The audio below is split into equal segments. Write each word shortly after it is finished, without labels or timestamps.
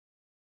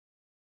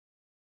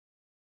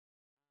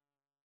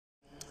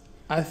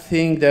I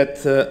think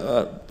that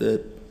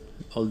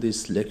all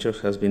these lectures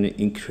has been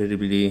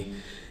incredibly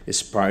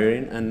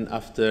inspiring, and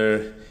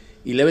after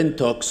 11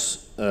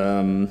 talks,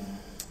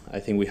 I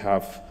think we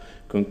have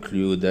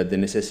concluded that the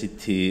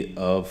necessity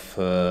of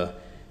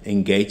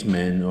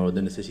engagement or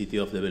the necessity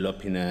of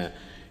developing a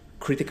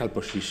critical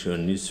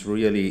position is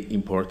really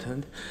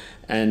important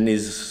and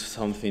is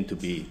something to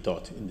be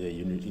taught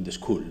in the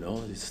school.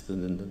 No? It's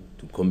to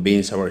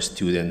convince our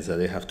students that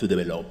they have to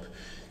develop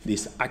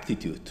this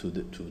attitude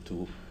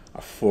to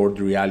afford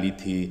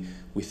reality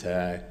with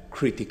a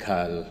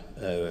critical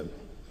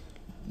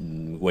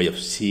way of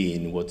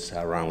seeing what's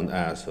around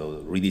us or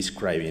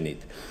redescribing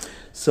it.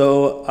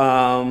 So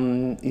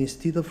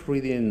instead of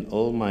reading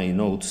all my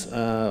notes,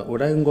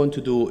 what I'm going to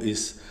do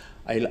is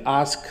I'll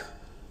ask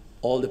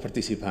all the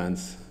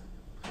participants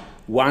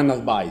one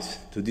advice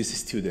to these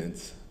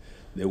students,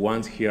 the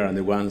ones here and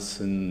the ones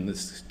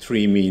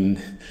streaming,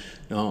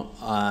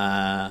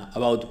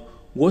 about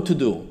what to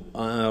do,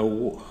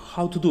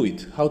 how to do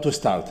it, how to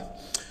start.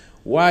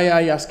 Why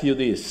I ask you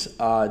this?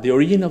 The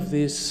origin of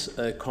this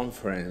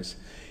conference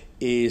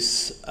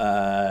is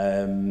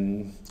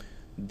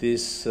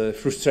this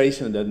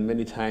frustration that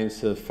many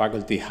times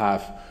faculty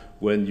have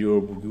when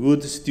your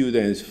good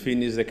students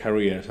finish their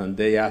careers and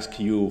they ask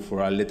you for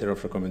a letter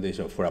of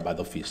recommendation for a bad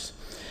office.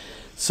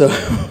 So,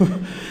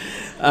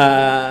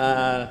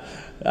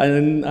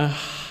 and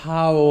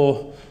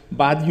how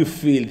bad you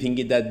feel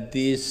thinking that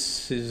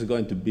this person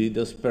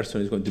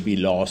is going to be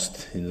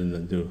lost.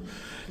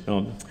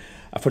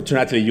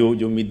 Unfortunately,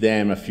 you meet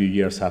them a few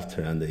years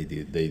after, and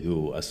they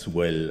do as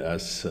well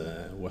as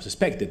was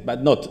expected,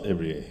 but not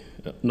every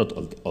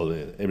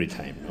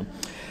time.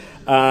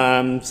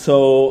 No?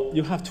 So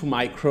you have two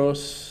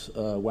micros,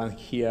 one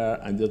here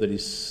and the other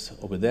is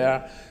over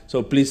there.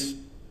 So please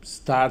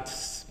start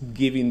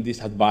giving this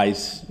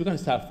advice. You can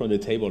start from the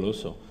table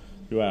also.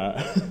 You are.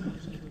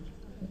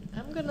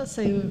 I'm gonna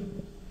say,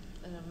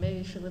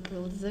 maybe Philip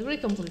will disagree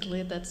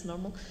completely. That's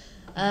normal.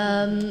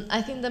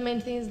 I think the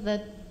main thing is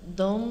that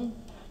don't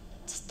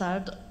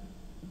start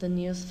the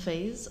new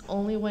phase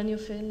only when you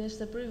finish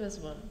the previous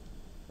one.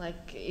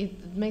 Like,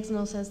 it makes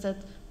no sense that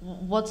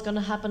what's going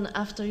to happen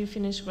after you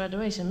finish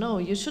graduation. No,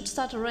 you should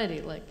start already.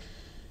 Like,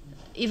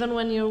 even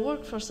when you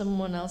work for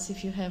someone else,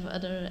 if you have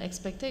other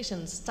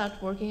expectations, start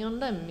working on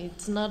them.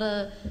 It's not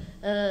a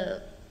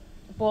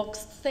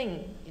boxed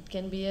thing. It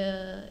can be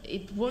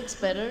it works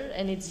better,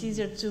 and it's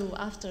easier to,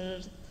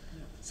 after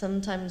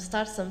sometimes,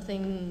 start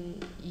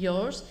something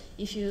yours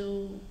if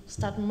you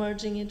start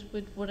merging it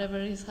with whatever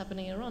is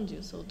happening around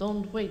you. So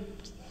don't wait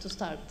to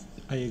start.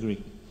 I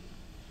agree.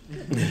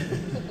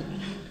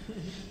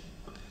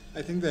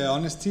 I think the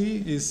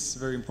honesty is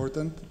very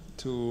important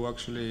to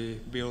actually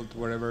build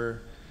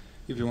whatever,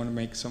 if you want to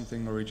make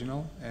something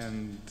original.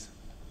 And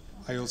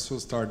I also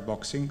start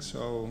boxing,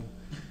 so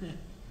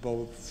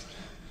both.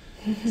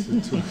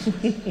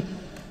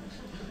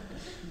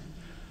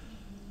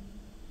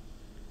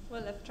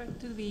 Well, I've tried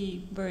to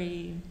be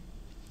very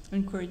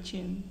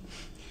encouraging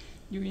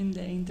during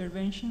the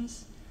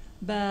interventions,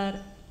 but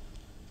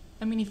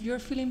I mean, if you're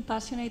feeling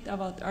passionate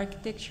about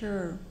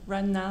architecture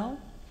right now,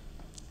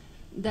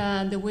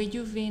 the way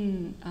you've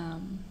been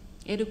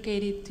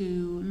educated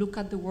to look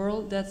at the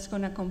world, that's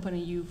going to accompany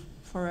you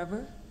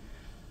forever,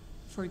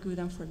 for good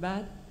and for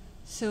bad.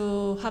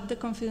 So have the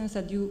confidence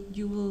that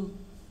you will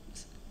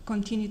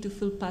continue to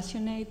feel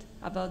passionate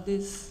about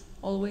this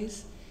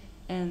always,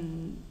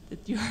 and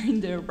that you are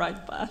in the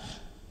right path.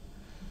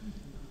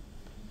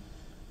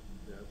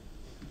 Yeah,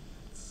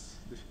 it's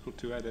difficult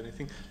to add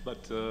anything,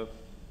 but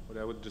what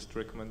I would just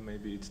recommend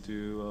maybe is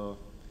to,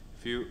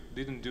 if you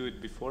didn't do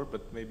it before,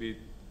 but maybe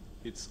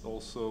it's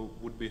also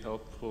would be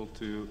helpful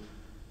to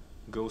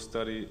go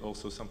study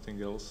also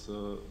something else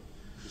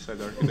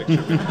besides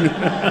architecture.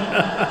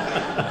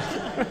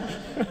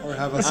 Or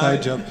have a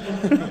side job.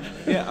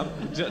 Yeah,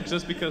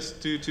 just because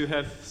to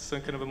have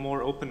some kind of a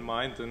more open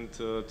mind and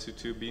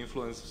to be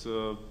influenced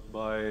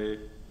by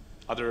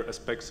other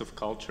aspects of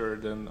culture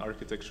than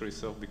architecture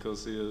itself,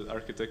 because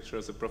architecture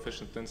as a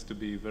profession tends to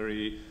be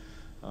very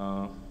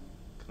kind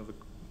of a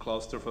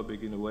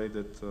claustrophobic in a way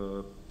that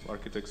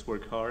architects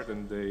work hard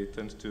and they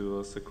tend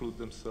to seclude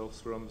themselves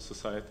from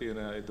society, and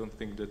I don't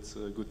think that's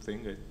a good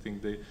thing. I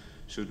think they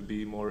should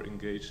be more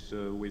engaged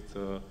with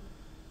the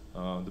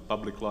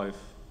public life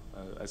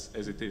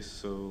as it is.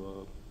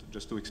 So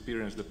just to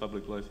experience the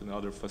public life and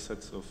other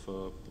facets of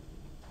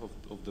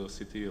the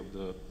city, of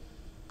the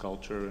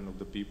culture, and of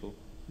the people.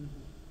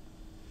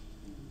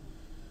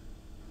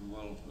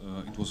 Well,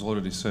 it was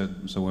already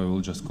said, so I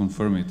will just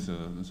confirm it.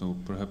 So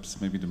perhaps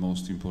maybe the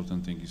most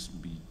important thing is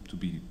to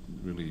be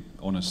really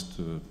honest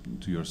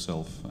to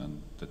yourself,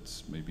 and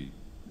that's maybe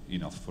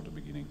enough for the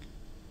beginning.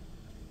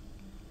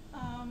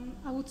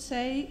 I would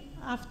say,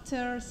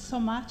 after so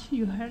much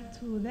you heard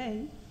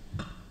today,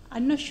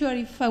 I'm not sure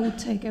if I would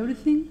take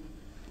everything.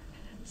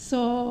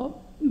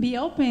 So be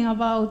open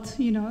about,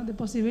 the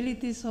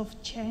possibilities of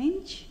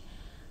change,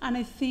 and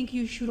I think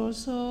you should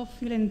also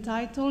feel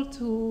entitled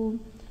to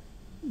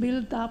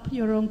build up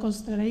your own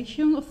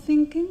constellation of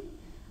thinking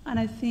And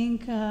I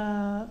think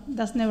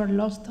that's never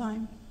lost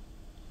time.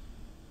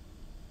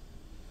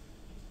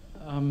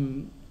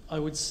 I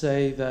would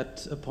say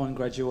that upon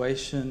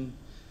graduation,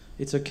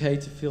 it's okay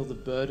to feel the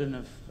burden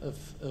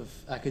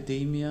of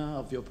academia,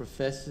 of your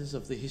professors,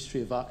 of the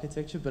history of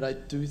architecture, but I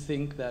do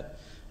think that,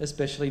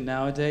 especially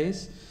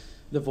nowadays,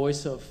 the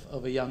voice of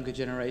a younger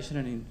generation,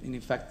 and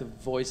in fact the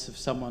voice of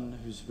someone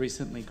who's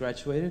recently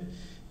graduated,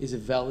 is a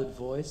valid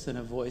voice, and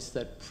a voice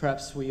that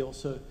perhaps we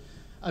also,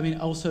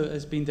 also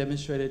has been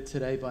demonstrated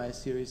today by a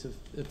series of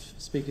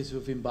speakers who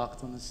have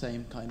embarked on the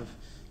same kind of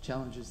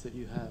challenges that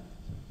you have.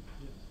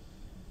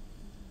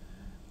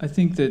 I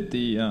think that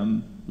the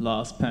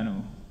last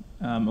panel,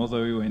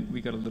 although we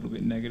got a little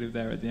bit negative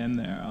there at the end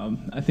there,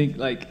 I think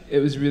it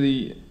was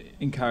really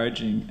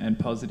encouraging and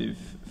positive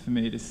for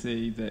me to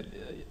see that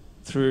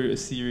through a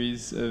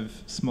series of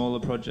smaller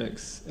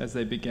projects as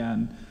they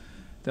began,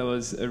 there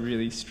was a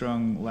really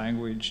strong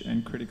language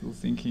and critical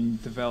thinking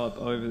developed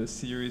over the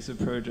series of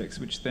projects,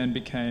 which then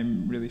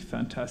became really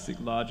fantastic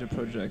larger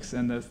projects.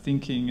 And the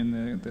thinking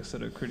and the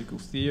sort of critical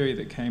theory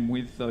that came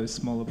with those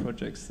smaller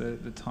projects, the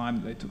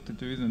time that they took to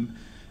do them,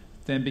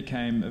 then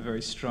became a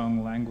very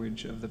strong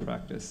language of the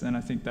practice. And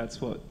I think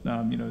that's what,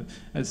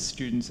 as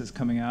students as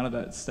coming out of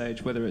that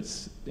stage, whether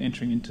it's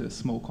entering into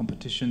small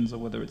competitions or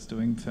whether it's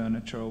doing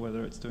furniture or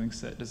whether it's doing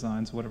set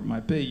designs, whatever it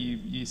might be,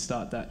 you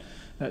start that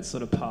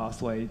sort of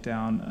pathway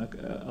down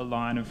a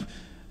line of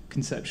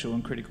conceptual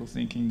and critical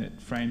thinking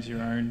that frames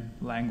your own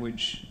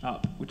language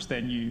up, which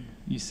then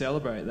you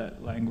celebrate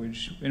that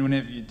language. And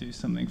whenever you do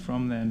something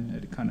from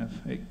then,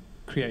 it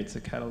creates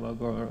a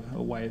catalogue or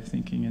a way of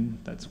thinking, and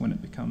that's when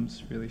it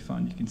becomes really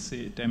fun. You can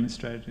see it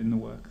demonstrated in the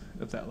work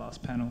of that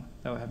last panel.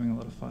 They were having a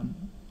lot of fun,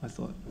 I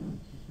thought.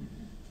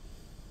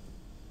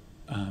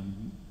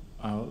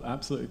 I'll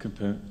absolutely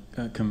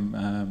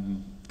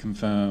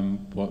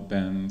confirm what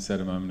Ben said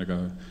a moment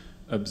ago.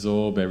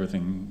 Absorb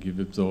everything you've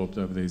absorbed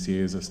over these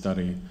years of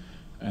study,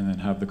 and then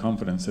have the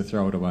confidence to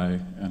throw it away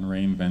and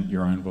reinvent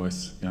your own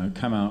voice.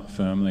 Come out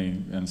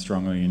firmly and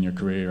strongly in your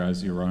career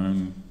as your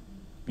own.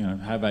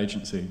 Have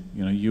agency.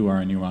 You are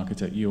a new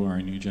architect, you are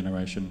a new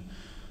generation,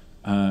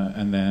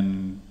 and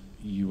then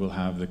you will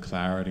have the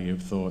clarity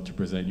of thought to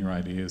present your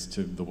ideas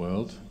to the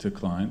world, to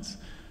clients,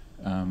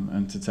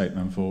 and to take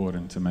them forward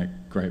and to make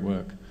great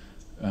work.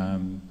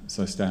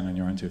 So stand on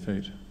your own 2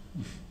 feet.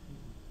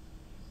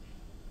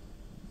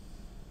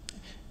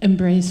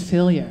 Embrace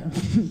failure,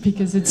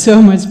 because it's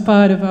so much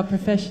part of our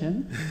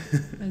profession.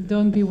 And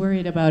don't be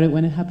worried about it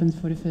when it happens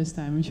for the first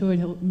time. I'm sure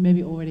it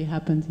maybe already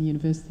happened in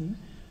university.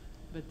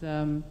 But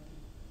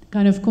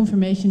kind of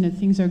confirmation that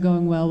things are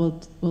going well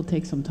will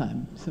take some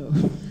time. So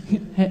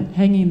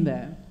hang in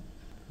there.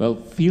 Well,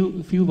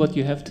 feel what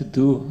you have to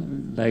do.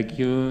 Like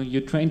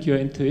you trained your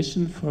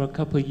intuition for a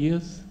couple of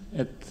years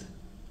at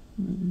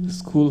the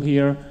school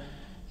here,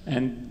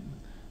 and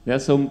there are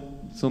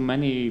so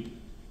many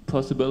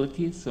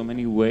possibilities, so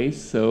many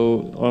ways.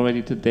 So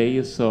already today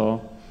you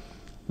saw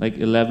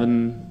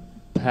 11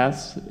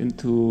 paths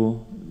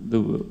into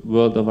the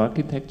world of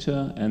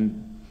architecture,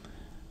 and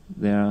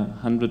there are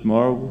 100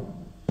 more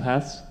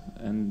paths,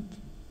 and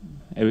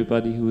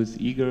everybody who is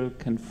eager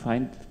can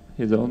find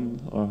his own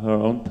or her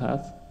own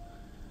path.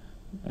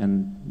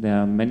 And there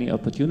are many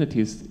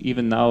opportunities,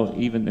 even now,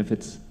 even if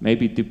it's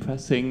maybe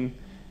depressing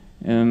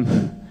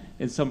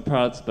in some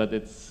parts, but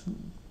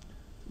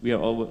we are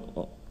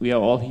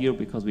all here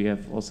because we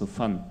have also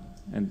fun,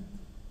 and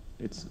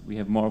we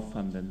have more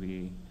fun than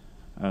we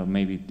are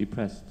maybe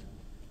depressed.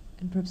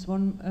 And perhaps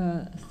one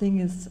thing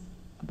is,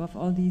 above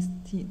all these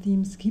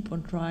themes, keep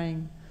on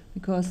trying,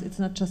 because it's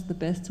not just the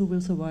best who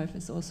will survive,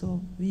 it's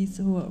also these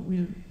who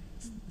will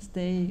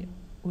stay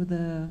with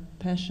a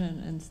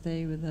passion and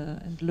stay with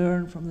and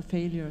learn from the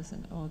failures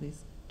and all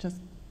this. Just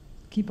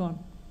keep on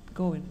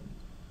going.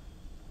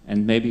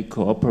 And maybe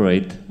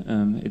cooperate.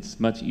 It's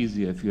much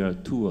easier if you are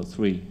 2 or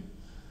 3,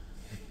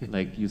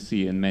 like you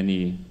see in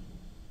many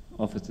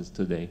offices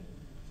today.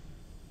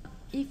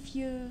 If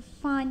you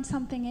find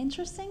something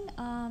interesting,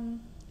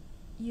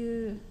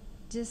 you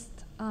just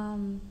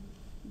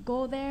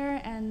go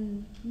there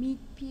and meet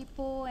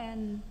people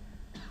and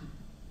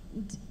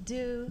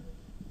do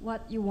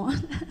what you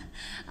want.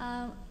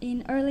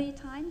 In early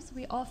times,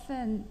 we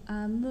often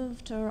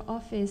moved to our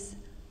office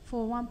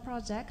for one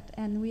project,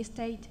 and we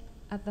stayed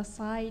at the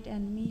site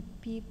and meet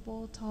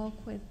people, talk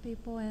with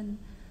people, and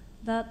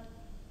that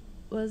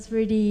was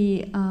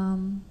really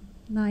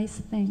nice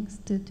things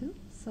to do.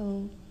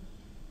 So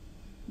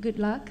good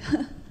luck,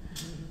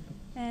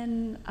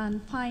 and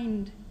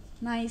find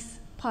nice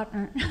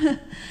partner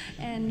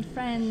and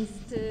friends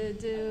to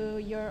do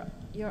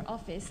your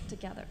office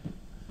together.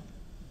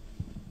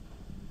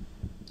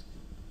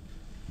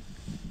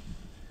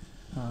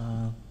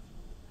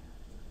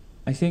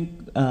 I think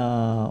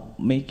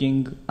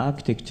making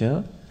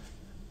architecture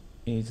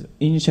is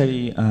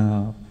initially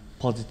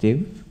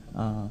positive.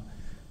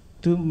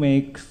 To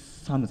make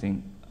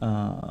something,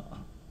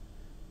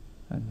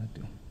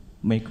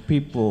 make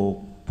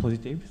people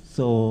positive.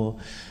 So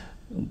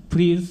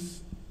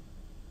please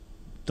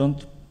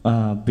don't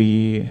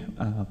be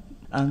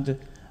And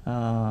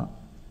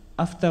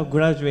after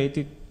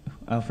graduating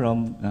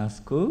from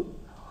school,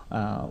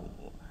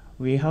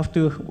 we have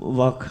to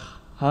work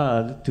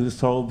hard to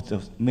solve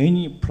the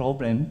many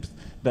problems.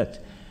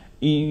 But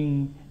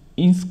in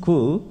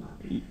school,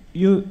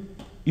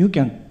 you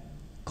can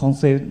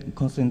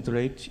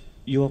concentrate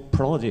your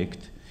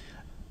project.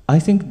 I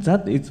think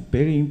that is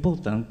very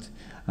important.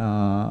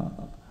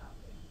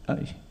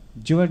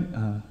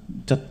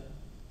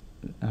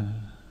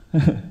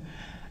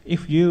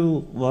 If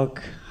you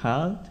work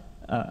hard,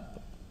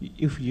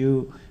 if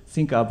you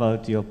think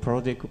about your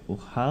project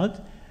hard,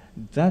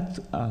 that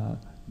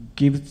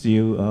gives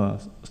you a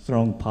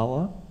strong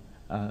power.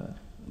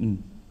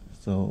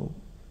 So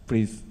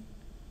please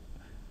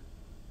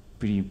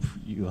believe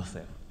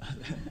yourself.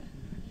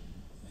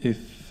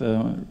 If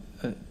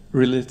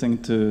relating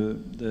to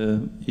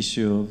the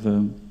issue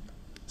of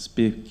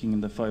speaking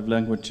the 5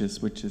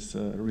 languages, which is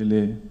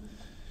really,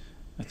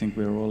 I think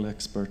we're all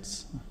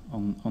experts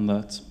on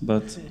that.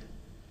 But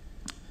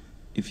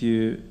if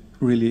you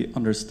really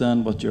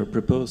understand what you're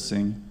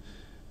proposing,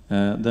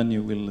 then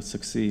you will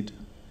succeed.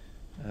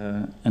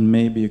 And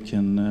maybe you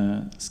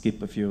can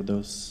skip a few of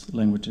those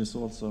languages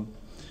also.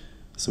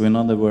 So in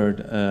other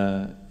words,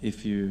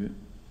 if you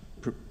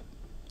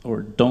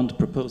or don't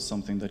propose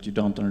something that you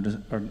don't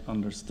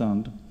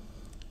understand,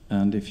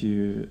 and if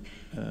you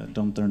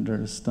don't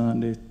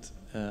understand it,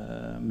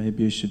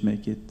 maybe you should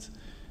make it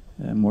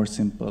more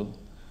simple.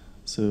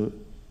 So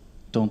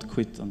don't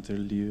quit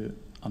until you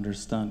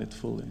understand it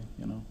fully,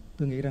 you know.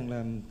 Tôi nghĩ rằng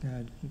là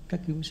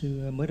các kỹ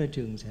sư mới ra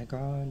trường sẽ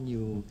có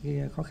nhiều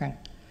cái khó khăn,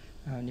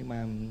 nhưng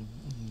mà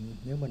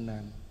nếu mình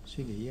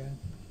suy nghĩ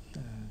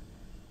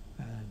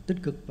tích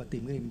cực và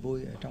tìm cái niềm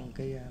vui ở trong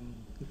cái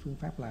phương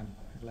pháp làm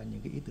hoặc là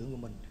những cái ý tưởng của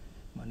mình,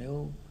 mà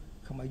nếu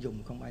không ai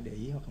dùng, không ai để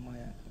ý hoặc không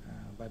ai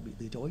và bị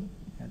từ chối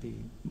thì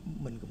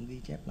mình cũng ghi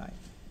chép lại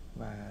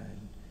và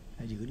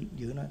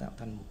giữ nó tạo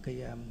thành một cái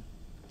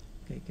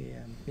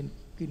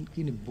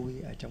niềm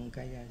vui ở trong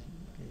cái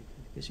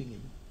suy nghĩ.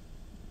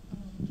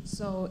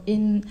 So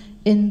in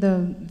the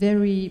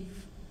very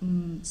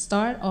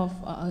start of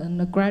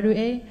a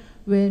graduate,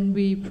 when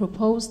we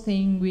propose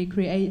things, we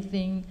create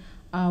things,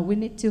 we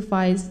need to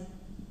find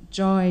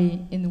joy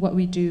in what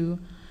we do.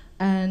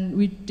 And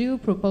we do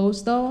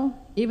propose though,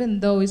 even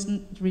though it's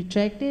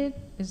rejected,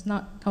 it's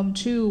not come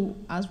true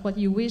as what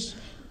you wish,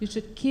 you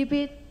should keep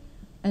it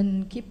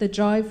and keep the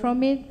joy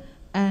from it,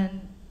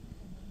 and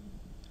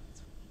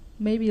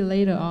maybe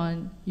later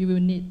on you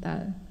will need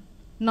that.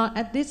 Not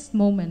at this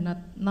moment,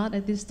 not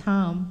at this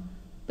time,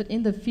 but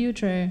in the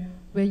future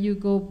where you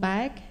go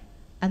back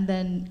and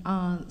then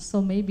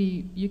so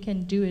maybe you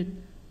can do it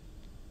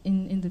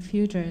in the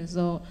future.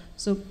 So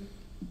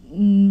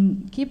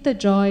keep the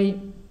joy,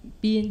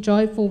 being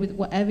joyful with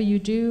whatever you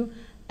do,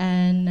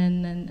 and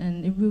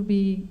it will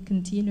be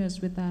continuous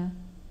with that.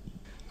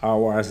 I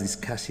was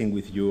discussing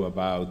with you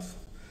about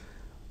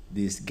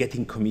this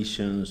getting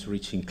commissions,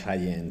 reaching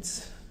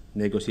clients,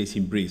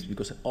 negotiating briefs,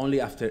 because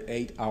only after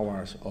 8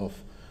 hours of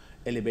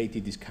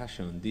elevated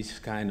discussion, these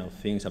kind of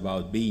things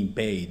about being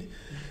paid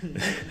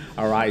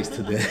arise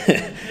to the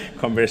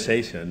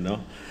conversation, no?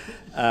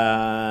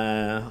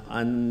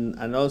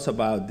 And also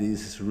about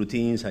these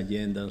routines,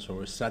 agendas,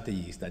 or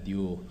strategies that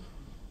you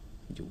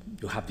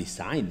have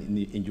designed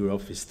in your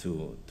office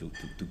to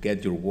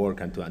get your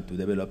work and to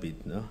develop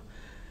it, no?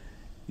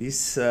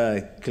 This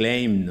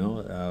claim, no,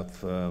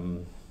 of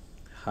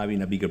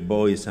having a bigger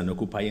voice and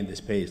occupying the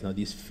space, no?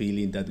 This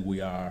feeling that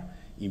we are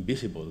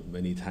invisible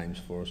many times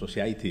for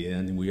society,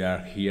 and we are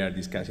here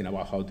discussing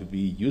about how to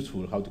be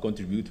useful, how to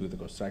contribute to the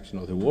construction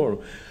of the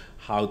world,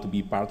 how to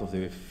be part of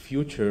the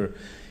future.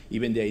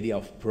 Even the idea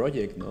of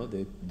project, no?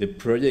 The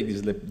project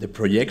is the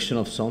projection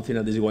of something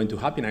that is going to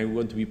happen, and we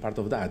want to be part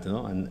of that,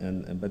 no?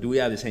 But we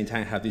at the same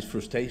time have this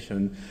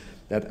frustration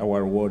that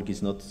our work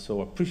is not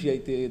so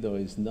appreciated or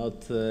is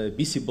not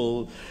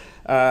visible.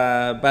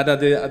 But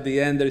at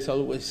the end, there is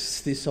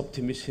always this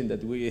optimism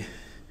that we'll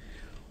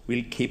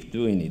keep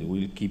doing it,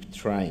 we'll keep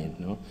trying,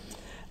 no?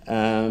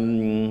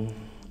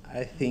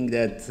 I think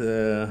that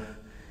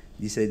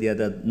this idea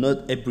that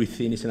not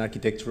everything is an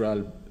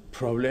architectural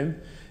problem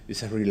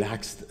is a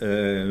relaxed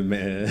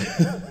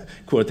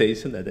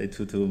quotation that I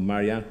took to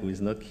Marianne, who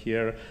is not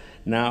here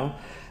now,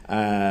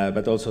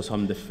 but also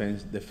some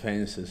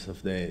defenses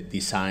of the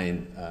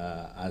design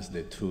as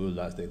the tool,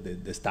 as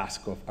the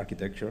task of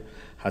architecture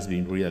has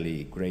been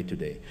really great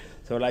today.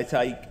 So like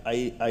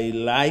I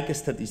like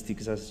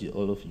statistics, as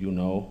all of you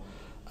know.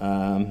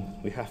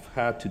 We have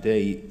had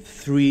today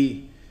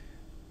 3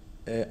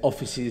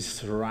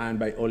 offices run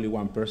by only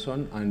one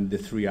person, and the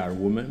 3 are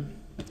women.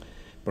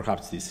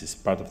 Perhaps this is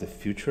part of the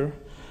future.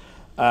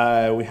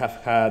 We have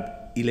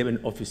had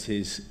 11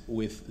 offices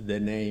with a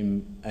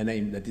name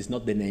that is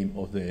not the name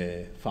of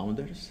the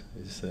founders.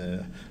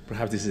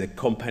 Perhaps this is a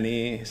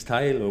company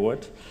style or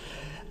what.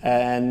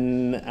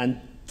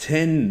 And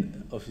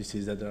 10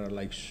 offices that are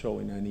like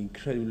showing an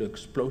incredible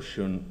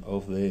explosion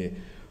of the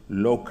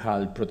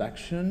local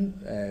production,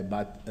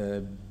 but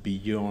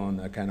beyond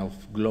a kind of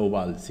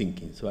global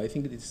thinking. So I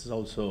think this is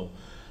also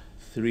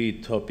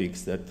 3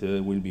 topics that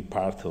will be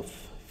part of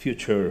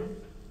future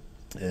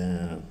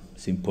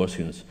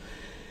symposiums.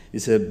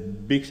 It's a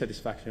big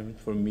satisfaction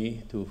for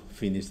me to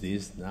finish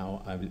this.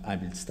 Now I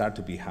will start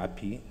to be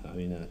happy,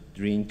 having a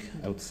drink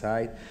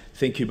outside.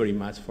 Thank you very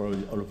much for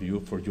all of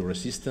you for your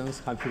resistance.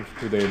 Thank you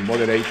to the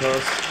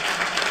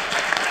moderators.